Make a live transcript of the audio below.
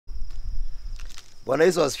Bwana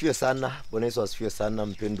Yesu asifiwe sana. Bwana Yesu asifiwe sana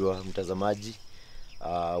mpendwa mtazamaji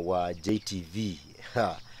wa JTV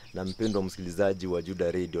na mpendwa msikilizaji wa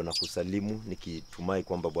Juda Radio, na kusalimu nikitumai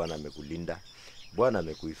kwamba Bwana amekulinda, Bwana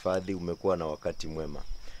amekuhifadhi, umekuwa na wakati mwema.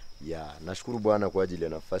 Nashukuru Bwana kwa ajili ya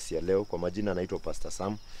nafasi ya leo. Kwa majina naitwa Pastor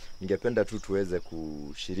Sam. Ningependa tu tuweze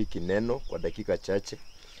kushiriki neno kwa dakika chache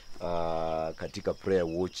katika prayer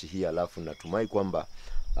watch hii, alafu natumai kwamba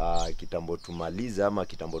kitambo tumalize ama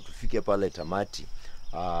kitambo tufike pale tamati,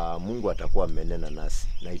 Mungu atakuwa amenena nasi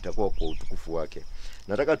na itakuwa kwa utukufu wake.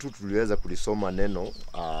 Nataka tu tuliweza kulisoma neno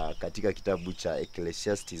katika kitabu cha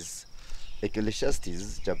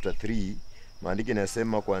Ecclesiastes chapter 3. Maandiko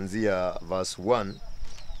yanasema kuanzia verse 1.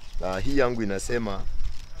 Hii yangu inasema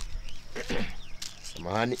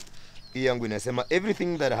samahani, hii yangu inasema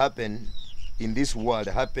everything that happened in this world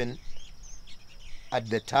happened at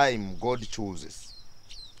the time God chooses.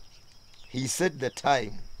 He set the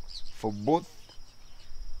time for both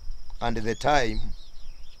and the time.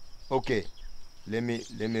 Okay, let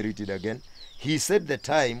me read it again. He set the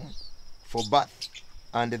time for birth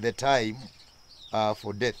and the time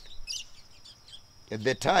for death,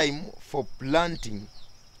 the time for planting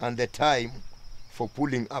and the time for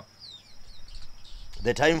pulling up,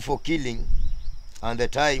 the time for killing and the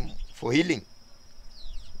time for healing,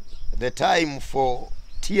 the time for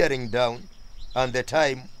tearing down and the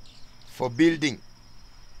time for building.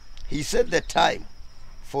 He set the time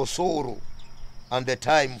for sorrow and the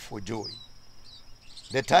time for joy,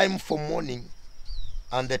 the time for mourning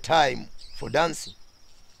and the time for dancing,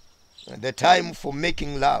 the time for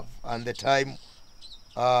making love and the time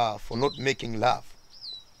for not making love,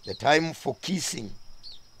 the time for kissing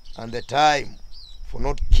and the time for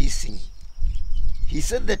not kissing. He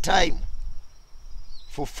set the time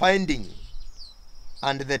for finding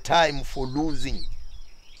and the time for losing,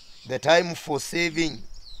 the time for saving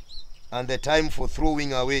and the time for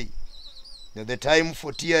throwing away, the time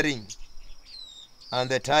for tearing and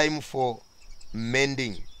the time for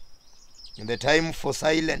mending, the time for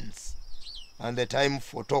silence and the time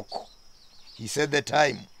for talk. He said the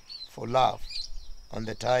time for love and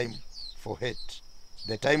the time for hate,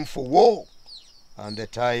 the time for war and the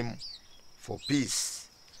time for peace.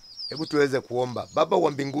 Hebu tuweze kuomba. Baba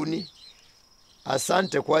wa mbinguni,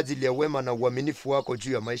 asante kwa ajili ya wema na uaminifu wako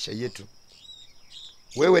juu ya maisha yetu.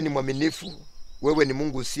 Wewe ni mwaminifu, wewe ni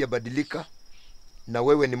Mungu usiyebadilika, na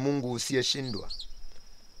wewe ni Mungu usiyeshindwa.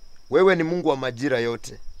 Wewe ni Mungu wa majira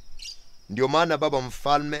yote. Ndio maana Baba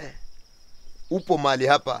mfalme upo mahali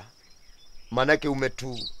hapa, manake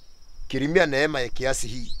umetukirimia neema ya kiasi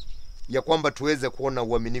hii ya kwamba tuweze kuona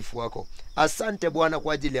uaminifu wako. Asante Bwana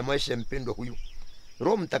kwa ajili ya maisha ya mpendwa huyu.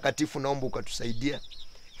 Roho Mtakatifu, naomba ukatusaidia.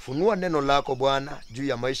 Funua neno lako Bwana juu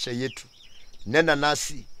ya maisha yetu. Nena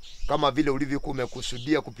nasi kama vile ulivyokuwa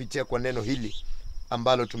umekusudia kupitia kwa neno hili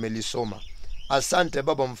ambalo tumelisoma. Asante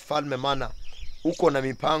Baba mfalme, maana uko na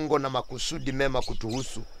mipango na makusudi mema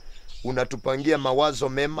kutuhusu. Unatupangia mawazo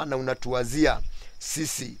mema na unatuwazia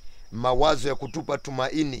sisi mawazo ya kutupa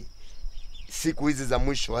tumaini siku hizi za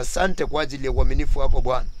mwisho. Asante kwa ajili ya uaminifu wako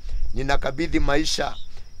Bwana. Ninakabidhi maisha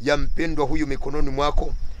ya mpendwa huyu mikononi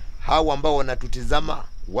mwako. Hao ambao wanatutizama,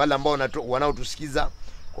 wale ambao wanaotusikiza,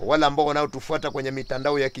 kwa wale ambao wanaotufuata kwenye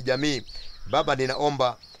mitandao ya kijamii, Baba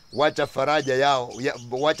ninaomba wacha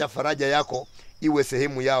faraja yako iwe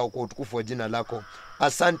sehemu yao kwa utukufu wa jina lako.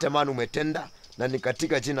 Asante maana umetenda, na ni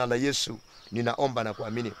katika jina la Yesu ninaomba na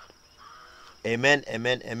kuamini. Amen,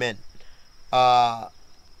 amen, amen.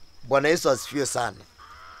 Bwana Yesu asifiwe sana.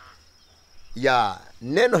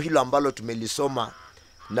 Neno hilo ambalo tumelisoma,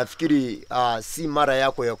 nafikiri si mara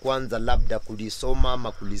yako ya kwanza labda kulisoma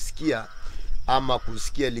ama kulisikia ama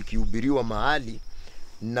kusikia likihubiriwa mahali.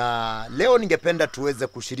 Na leo ningependa tuweze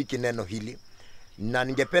kushiriki neno hili, na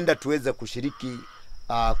ningependa tuweze kushiriki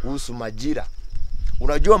kuhusu majira.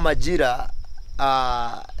 Unajua majira,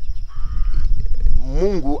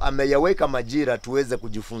 Mungu ameyaweka majira tuweze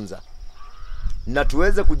kujifunza, na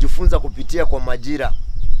tuweze kujifunza kupitia kwa majira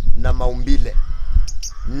na maumbile.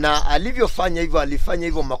 Na alivyofanya hivyo, alifanya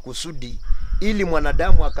hivyo makusudi ili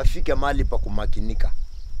mwanadamu akafike mahali pa kumakinika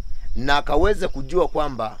na akaweze kujua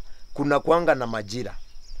kwamba kuna kuanga na majira.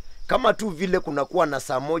 Kama tu vile kuna kuwa na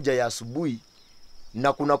saa moja ya asubuhi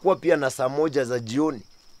na kuna kuwa pia na saa moja za jioni.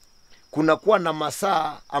 Kuna kuwa na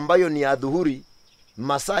masaa ambayo ni ya adhuhuri,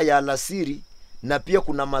 masaa ya alasiri, na pia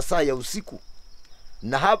kuna masaa ya usiku.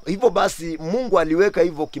 Na hivyo basi Mungu aliweka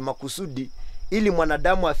hivyo kimakusudi ili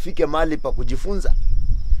mwanadamu afike mahali pa kujifunza,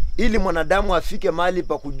 ili mwanadamu afike mahali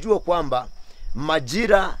pa kujua kwamba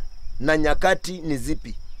majira na nyakati ni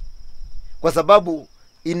zipi, kwa sababu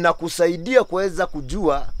inakusaidia kuweza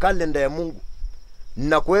kujua kalenda ya Mungu.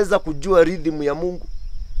 na kuweza kujua rhythm ya Mungu,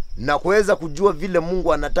 na kuweza kujua vile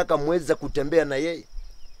Mungu anataka muweze kutembea na yeye.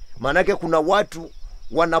 Maanake kuna watu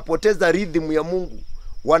wanapoteza rhythm ya Mungu,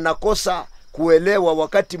 wanakosa kuelewa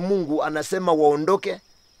wakati Mungu anasema waondoke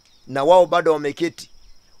na wao bado wameketi.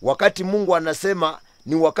 Wakati Mungu anasema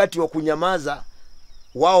ni wakati wa kunyamaza,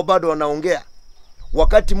 wao bado wanaongea.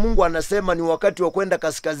 Wakati Mungu anasema ni wakati wa kwenda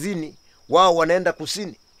kaskazini, wao wanaenda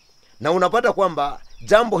kusini. Na unapata kwamba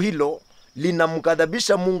jambo hilo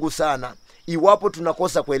linamkadhabisha Mungu sana iwapo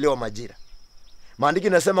tunakosa kuelewa majira. Maandiko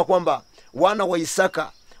yanasema kwamba wana wa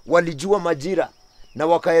Isaka walijua majira na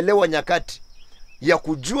wakaelewa nyakati ya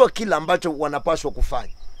kujua kila ambacho wanapaswa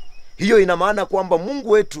kufanya. Hiyo ina maana kwamba Mungu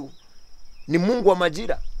wetu ni Mungu wa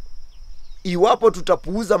majira. Iwapo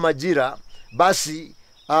tutapuuza majira, basi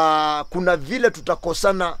kuna vile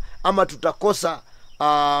tutakosana ama tutakosa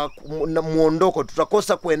muondoko,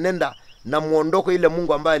 tutakosa kuenenda na muondoko ile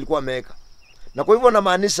Mungu ambaye alikuwa ameweka. Na kwa hivyo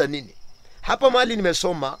namaanisha nini? Hapa mahali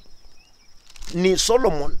nimesoma ni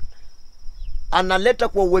Solomon analeta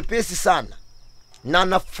kwa uwepesi sana na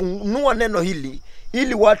anafunua neno hili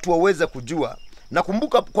ili watu waweze kujua. Na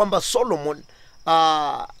kumbuka kwamba Solomon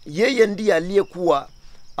yeye ndiye aliyekuwa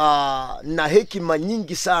na hekima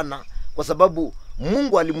nyingi sana, kwa sababu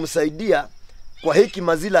Mungu alimsaidia kwa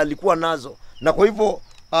hekima zile alikuwa nazo. Na kwa hivyo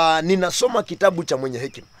ninasoma kitabu cha mwenye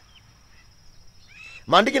hekima.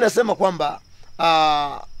 Maandiko yanasema kwamba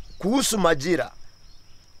kuhusu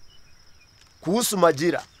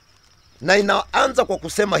majira, na inaanza kwa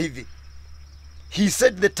kusema hivi: he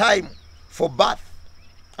set the time for birth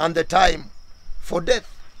and the time for death.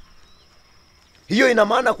 Hiyo ina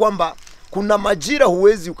maana kwamba kuna majira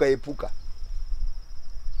huwezi ukaepuka.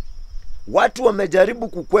 Watu wamejaribu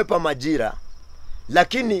kukwepa majira,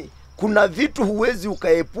 lakini kuna vitu huwezi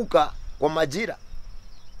ukaepuka kwa majira.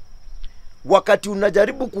 Wakati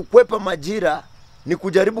unajaribu kukwepa majira ni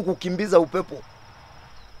kujaribu kukimbiza upepo.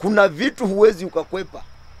 Kuna vitu huwezi ukakwepa.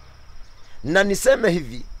 Na niseme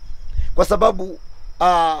hivi kwa sababu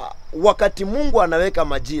wakati Mungu anaweka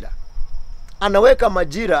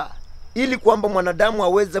majira ili kwamba mwanadamu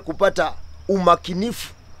aweze kupata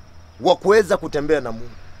umakinifu wa kuweza kutembea na Mungu,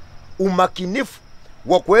 umakinifu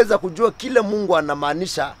wa kuweza kujua kile Mungu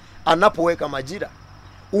anamaanisha anapoweka majira,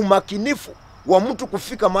 umakinifu wa mtu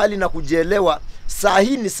kufika mahali na kujielewa saa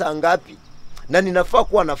hii ni saa ngapi na ninafaa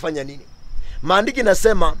kuwa nafanya nini. Maandiko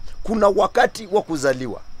yanasema kuna wakati wa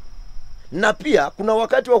kuzaliwa na pia kuna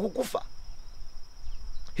wakati wa kukufa.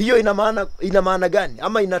 Hiyo ina maana gani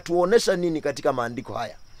ama inatuonesha nini katika maandiko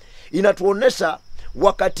haya? Inatuonesha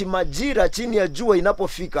wakati majira chini ya jua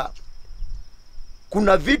inapofika,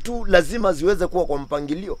 kuna vitu lazima ziweze kuwa kwa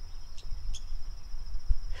mpangilio.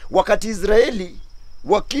 Wakati Israeli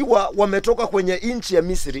wakiwa wametoka kwenye nchi ya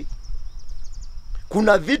Misri,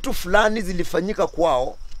 kuna vitu fulani zilifanyika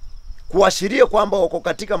kwao kuashiria kwamba wako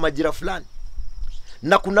katika majira fulani,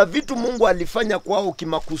 na kuna vitu Mungu alifanya kwao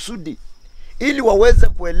kimakusudi ili waweze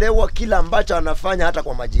kuelewa kila ambacho anafanya hata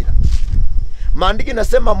kwa majira. Maandiko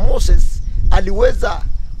yanasema Moses aliweza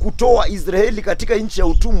kutoa Israeli katika nchi ya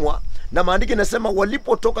utumwa, na maandiko yanasema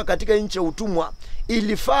walipotoka katika nchi ya utumwa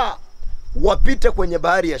ilifaa wapite kwenye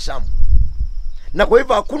bahari ya Shamu. Na kwa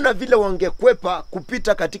hivyo hakuna vile wangekwepa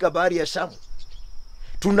kupita katika bahari ya Shamu.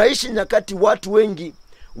 Tunaishi nyakati watu wengi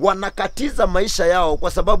wanakatiza maisha yao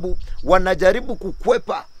kwa sababu wanajaribu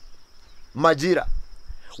kukwepa majira.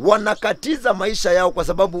 Wanakatiza maisha yao kwa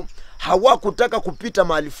sababu hawakutaka kupita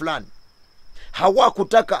mahali fulani,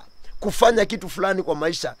 hawakutaka kufanya kitu fulani kwa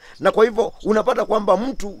maisha. Na kwa hivyo unapata kwamba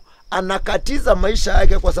mtu anakatiza maisha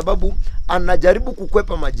yake kwa sababu anajaribu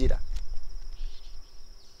kukwepa majira.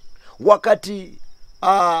 Wakati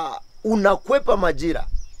unakwepa majira,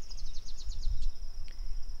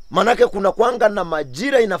 manake kuna kuanga na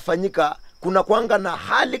majira inafanyika, kuna kuanga na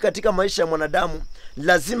hali katika maisha ya mwanadamu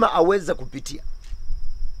lazima aweze kupitia.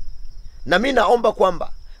 Na mimi naomba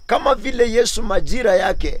kwamba kama vile Yesu majira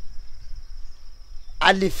yake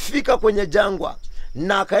alifika kwenye jangwa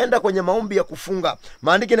na akaenda kwenye maombi ya kufunga,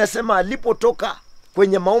 maandiko yanasema alipotoka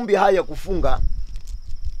kwenye maombi haya ya kufunga,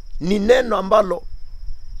 ni neno ambalo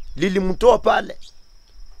lilimtoa pale,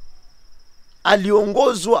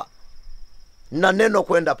 aliongozwa na neno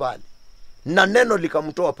kwenda pale, na neno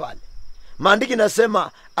likamtoa pale. Maandiko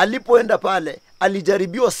yanasema alipoenda pale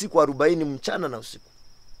alijaribiwa siku 40 mchana na usiku.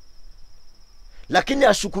 Lakini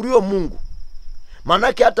ashukuriwe Mungu,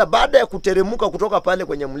 manake hata baada ya kuteremuka kutoka pale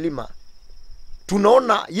kwenye mlima,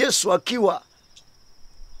 tunaona Yesu akiwa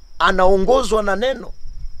anaongozwa na neno.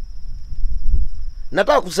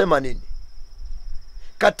 Nataka kusema nini?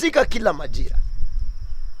 Katika kila majira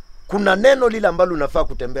kuna neno lile ambalo unafaa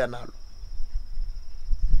kutembea nalo.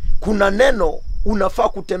 Kuna neno unafaa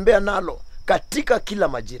kutembea nalo katika kila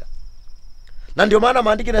majira. Na ndio maana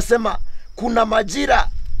maandiko yanasema kuna majira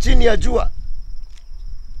chini ya jua.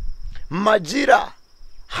 Majira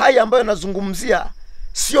haya ambayo nazungumzia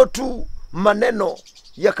sio tu maneno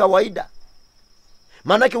ya kawaida.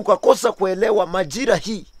 Maanake ukakosa kuelewa majira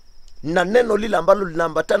hii na neno lile ambalo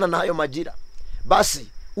linaambatana na hayo majira, basi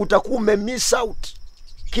utakuwa umemiss out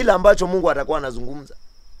kila ambacho Mungu atakuwa anazungumza.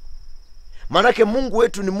 Maanake Mungu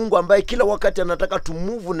wetu ni Mungu ambaye kila wakati anataka to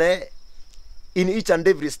move na yeye in each and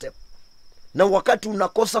every step. Na wakati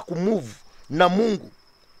unakosa kumove na Mungu,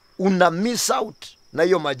 una miss out na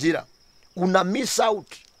hiyo majira, una miss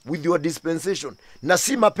out with your dispensation, na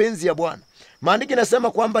si mapenzi ya Bwana. Maandiko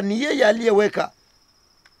yanasema kwamba ni yeye aliyeweka.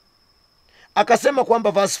 Akasema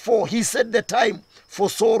kwamba verse 4, he said the time for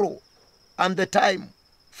sorrow and the time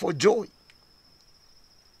for joy,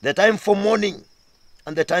 the time for mourning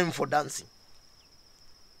and the time for dancing.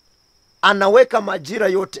 Anaweka majira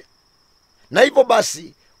yote. Na hivyo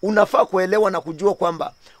basi unafaa kuelewa na kujua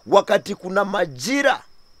kwamba wakati kuna majira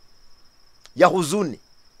ya huzuni,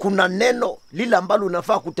 kuna neno lile ambalo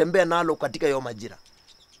unafaa kutembea nalo katika hiyo majira.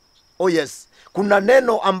 Oh yes, kuna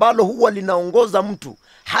neno ambalo huwa linaongoza mtu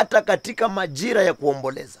hata katika majira ya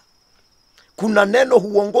kuomboleza. Kuna neno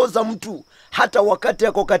huongoza mtu hata wakati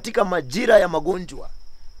yako katika majira ya magonjwa.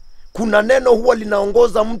 Kuna neno huwa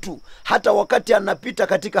linaongoza mtu hata wakati anapita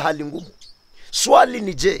katika hali ngumu. Swali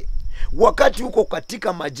ni je, wakati uko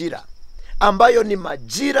katika majira ambayo ni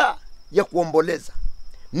majira ya kuomboleza,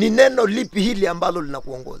 ni neno lipi hili ambalo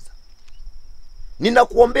linakuongoza?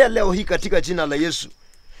 Ninakuombea leo hii katika jina la Yesu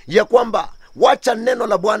ya kwamba wacha neno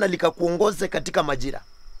la Bwana likakuongoze katika majira,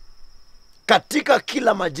 katika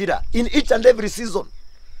kila majira, in each and every season.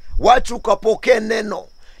 Wacha ukapokee neno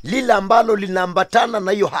lile ambalo linaambatana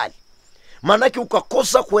na hiyo hali. Maanake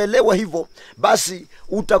ukakosa kuelewa hivyo, basi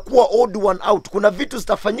utakuwa odd one out. Kuna vitu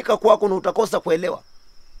zitafanyika kwako na utakosa kuelewa.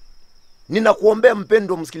 Ninakuombea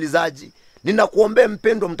mpendwa msikilizaji, ninakuombea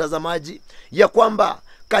mpendwa mtazamaji, ya kwamba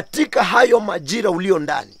katika hayo majira ulio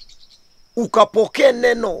ndani, ukapokee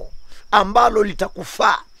neno ambalo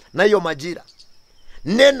litakufaa na hiyo majira.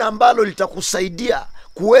 Neno ambalo litakusaidia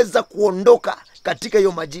kuweza kuondoka katika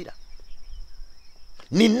hiyo majira.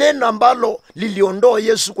 Ni neno ambalo liliondoa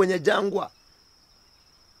Yesu kwenye jangwa.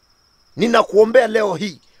 Ninakuombea leo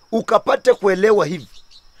hii ukapate kuelewa hivi,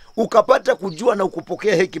 ukapate kujua na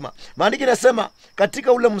ukupokea hekima. Maandiko yanasema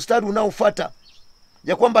katika ule mstari unaofuata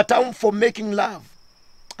ya kwamba time for making love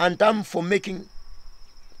and time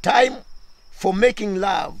for making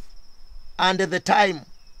love and the time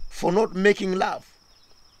for not making love,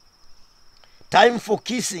 time for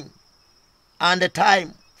kissing and the time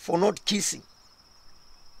for not kissing.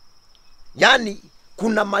 Yani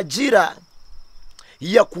kuna majira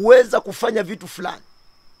ya kuweza kufanya vitu fulani.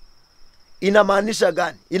 Inamaanisha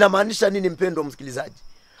gani? Inamaanisha nini mpendwa msikilizaji?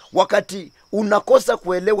 Wakati unakosa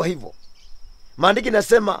kuelewa hivyo, maandiko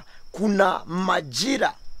yanasema kuna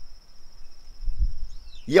majira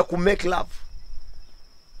ya kumake love.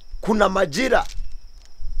 Kuna majira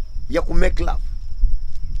ya kumake love.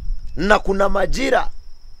 Na kuna majira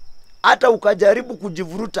hata ukajaribu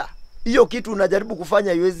kujivuruta, hiyo kitu unajaribu kufanya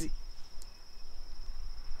haiwezi.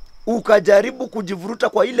 Ukajaribu kujivuruta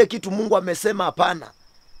kwa ile kitu Mungu amesema hapana,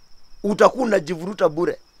 utakuwa unajivuruta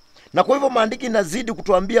bure. Na kwa hivyo maandiko inazidi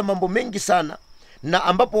kutuambia mambo mengi sana, na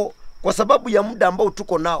ambapo kwa sababu ya muda ambao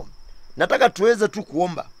tuko nao, nataka tuweze tu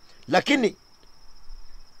kuomba. Lakini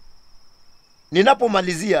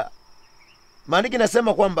ninapomalizia, maandiko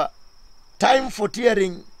inasema kwamba time for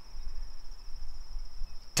tearing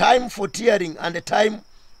and a time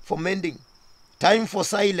for mending, time for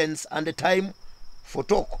silence and a time for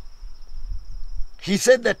talk. He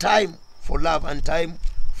said the time for love and time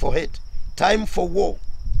for hate, time for war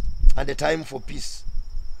and a time for peace.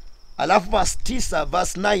 Alafu verse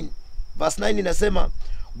 9 inasema,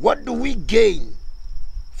 what do we gain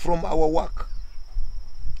from our work?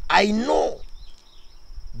 I know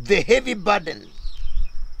the heavy burden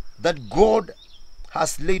that God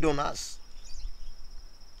has laid on us.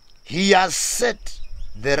 He has set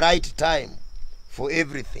the right time for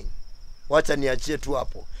everything. Wacha niachie tu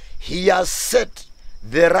hapo. He has set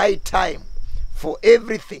the right time for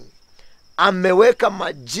everything. Ameweka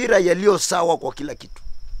majira yaliyo sawa kwa kila kitu.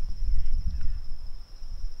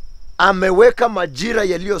 Ameweka majira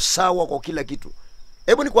yaliyo sawa kwa kila kitu.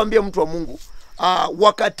 Hebu nikwambie mtu wa Mungu,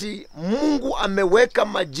 wakati Mungu ameweka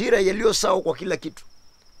majira yaliyo sawa kwa kila kitu,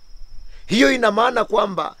 hiyo ina maana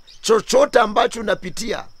kwamba chochote ambacho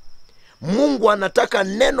unapitia, Mungu anataka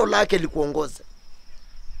neno lake likuongoze.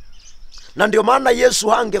 Na ndio maana Yesu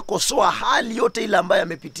hangekosoa hali yote ile ambayo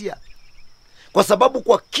amepitia, Kwa sababu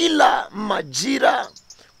kwa kila majira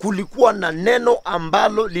kulikuwa na neno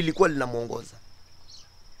ambalo lilikuwa linamuongoza.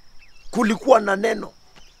 Kulikuwa na neno.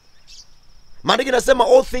 Maandiko inasema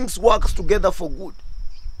all things works together for good.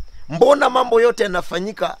 Mbona mambo yote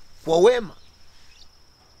yanafanyika kwa wema?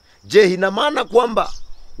 Je, ina maana kwamba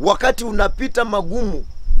wakati unapita magumu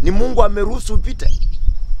ni Mungu ameruhusu upite?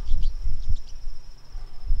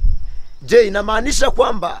 Je, inamaanisha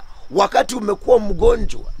kwamba wakati umekuwa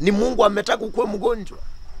mgonjwa ni Mungu ametaka ukuwe mgonjwa?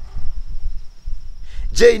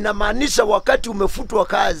 Je, inamaanisha wakati umefutwa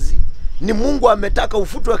kazi ni Mungu ametaka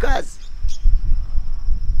ufutwe kazi?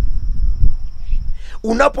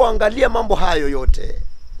 Unapoangalia mambo hayo yote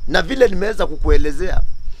na vile nimeweza kukuelezea,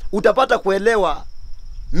 utapata kuelewa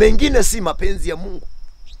mengine si mapenzi ya Mungu.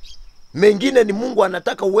 Mengine ni Mungu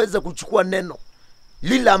anataka uweze kuchukua neno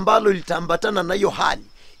lile ambalo litaambatana na hiyo hali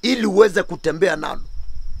ili uweze kutembea nalo.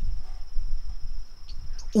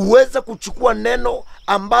 Uweze kuchukua neno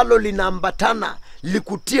ambalo linaambatana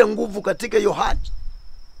likutie nguvu katika hiyo hali.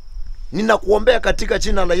 Ninakuombea katika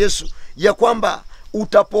jina la Yesu ya kwamba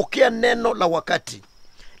utapokea neno la wakati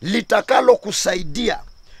litakalo kusaidia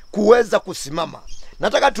kuweza kusimama.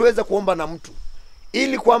 Nataka tuweze kuomba na mtu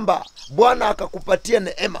ili kwamba Bwana akakupatia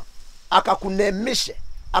neema, akakuneemishe,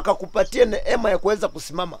 akakupatia neema ya kuweza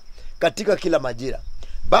kusimama katika kila majira.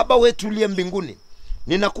 Baba wetu uliye mbinguni,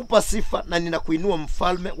 ninakupa sifa na ninakuinua,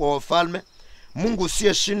 mfalme wa wafalme, Mungu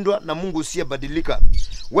usiyeshindwa na Mungu usiyebadilika.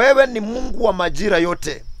 Wewe ni Mungu wa majira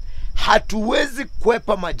yote. Hatuwezi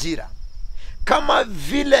kwepa majira. Kama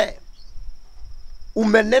vile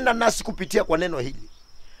umenena nasi kupitia kwa neno hili,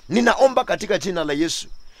 ninaomba katika jina la Yesu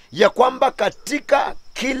ya kwamba katika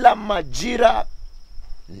kila majira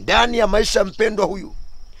ndani ya maisha mpendwa huyu,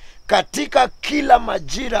 katika kila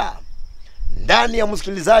majira ndani ya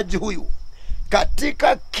msikilizaji huyu,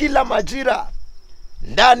 katika kila majira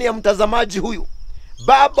ndani ya mtazamaji huyu,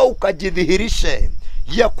 Baba ukajidhihirishe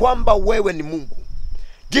ya kwamba wewe ni Mungu.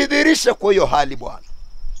 Jidhihirishe kwa hiyo hali Bwana.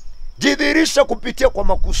 Jidhihirishe kupitia kwa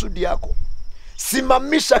makusudi yako.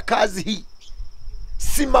 Simamisha kazi hii.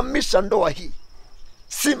 Simamisha ndoa hii.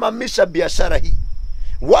 Simamisha biashara hii.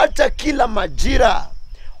 Wacha kila majira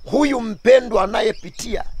huyu mpendwa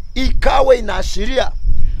anayepitia ikawe inaashiria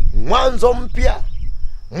mwanzo mpya,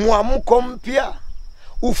 mwamko mpya,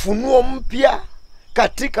 ufunuo mpya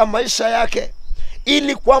katika maisha yake,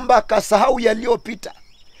 ili kwamba akasahau yaliyopita.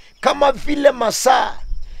 Kama vile masaa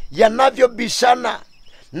yanavyobishana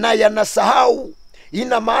na yanasahau,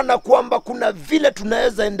 ina maana kwamba kuna vile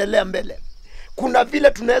tunaweza endelea mbele, kuna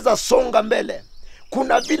vile tunaweza songa mbele,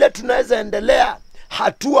 kuna vile tunaweza endelea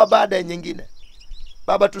hatua baada ya nyingine.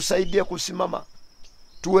 Baba, tusaidie kusimama,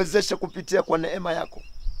 tuwezeshe kupitia kwa neema yako.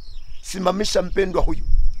 Simamisha mpendwa huyu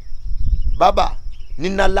Baba.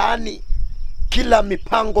 Ninalaani kila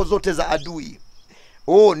mipango zote za adui.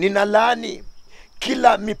 Ninalaani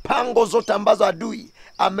kila mipango zote ambazo adui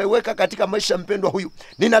ameweka katika maisha mpendwa huyu.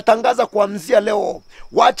 Ninatangaza kuanzia leo,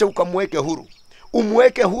 wacha ukamweke huru.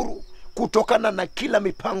 Umweke huru kutokana na kila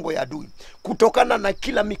mipango ya adui, kutokana na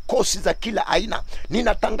kila mikosi za kila aina.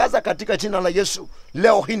 Ninatangaza katika jina la Yesu,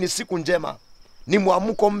 leo hii ni siku njema, ni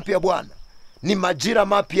mwamko mpya Bwana, ni majira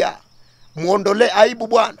mapya. Muondolee aibu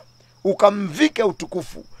Bwana, ukamvike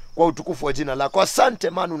utukufu kwa utukufu wa jina lako. Asante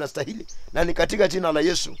maana unastahili, na ni katika jina la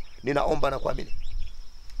Yesu ninaomba na kuamini.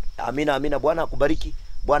 Amina, amina. Bwana akubariki,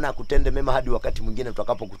 Bwana akutende mema hadi wakati mwingine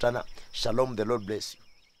tutakapokutana. Shalom, the Lord bless you.